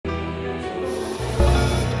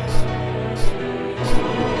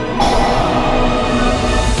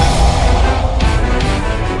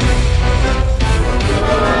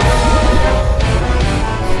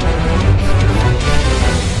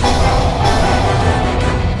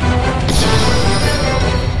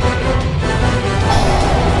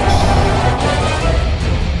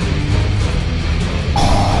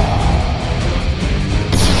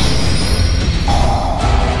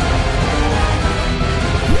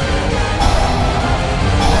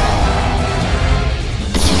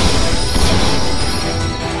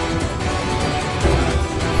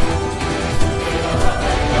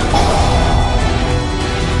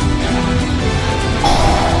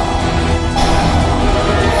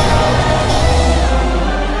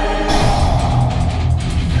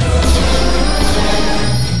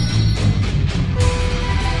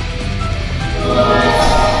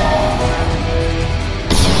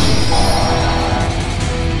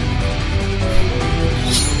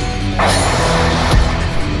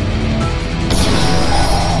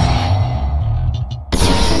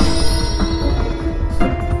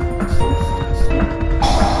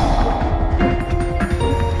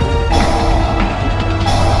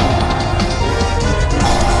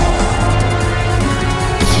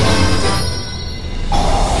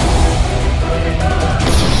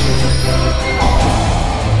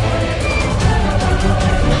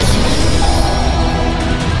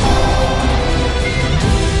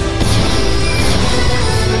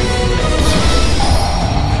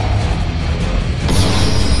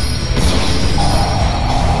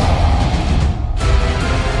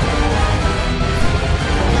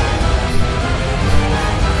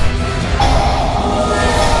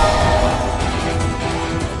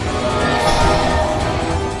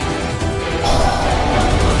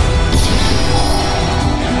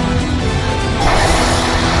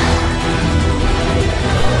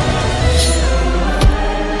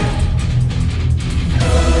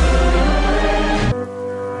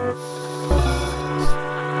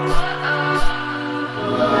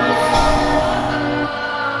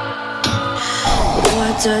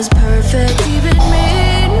does perfect even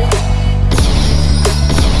mean?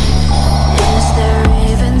 Is there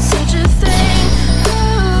even such a thing?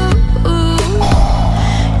 Ooh,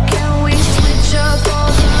 can we switch up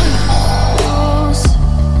all the rules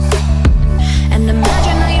and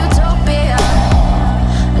imagine a utopia?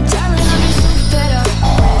 Darling, I'm just so fed up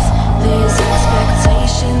with these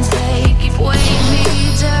expectations. They keep weighing me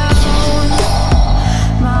down.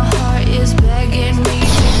 My heart is begging me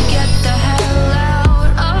to get the hell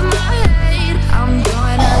out of my head. I'm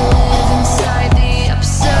gonna live inside the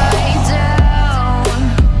upside down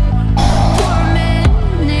for a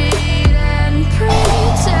minute and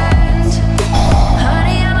pretend,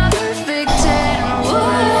 honey, I'm a perfect 10. Whoa,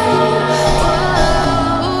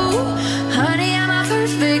 whoa, honey, I'm a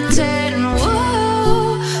perfect 10.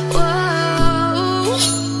 Whoa, whoa.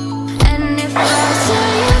 And if I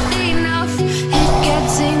say it enough, it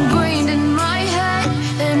gets ingrained in my head,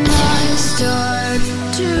 and I start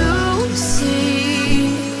to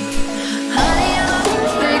see, honey, I'm a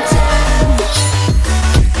perfect 10.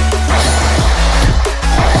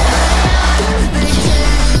 Perfect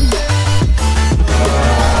 10.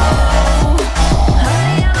 Whoa,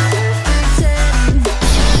 honey, I'm a perfect 10.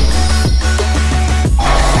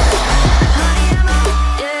 Honey, I'm a,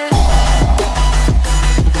 yeah.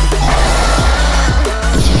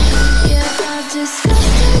 Yeah, I've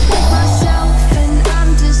disgusted with myself, and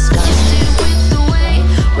I'm disgusted with the way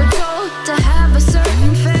we're told to have a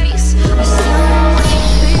certain face, a certain way,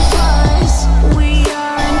 because we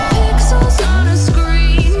aren't pixels on a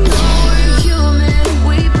screen. No, we're human,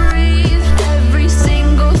 we breathe. Every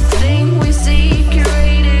single thing we see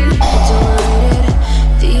curated, adorated.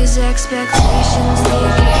 These expectations, they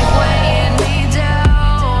keep weighing me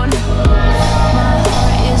down. My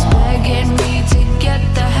heart is begging me to get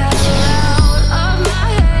the hell out of my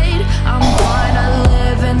head. I'm gonna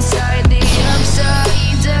live inside the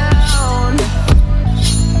upside down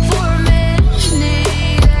for a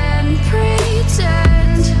minute and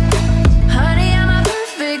pretend, honey, I'm a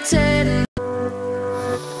perfect 10.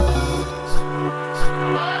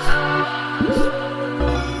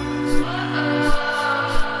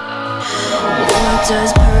 What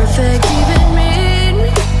does perfect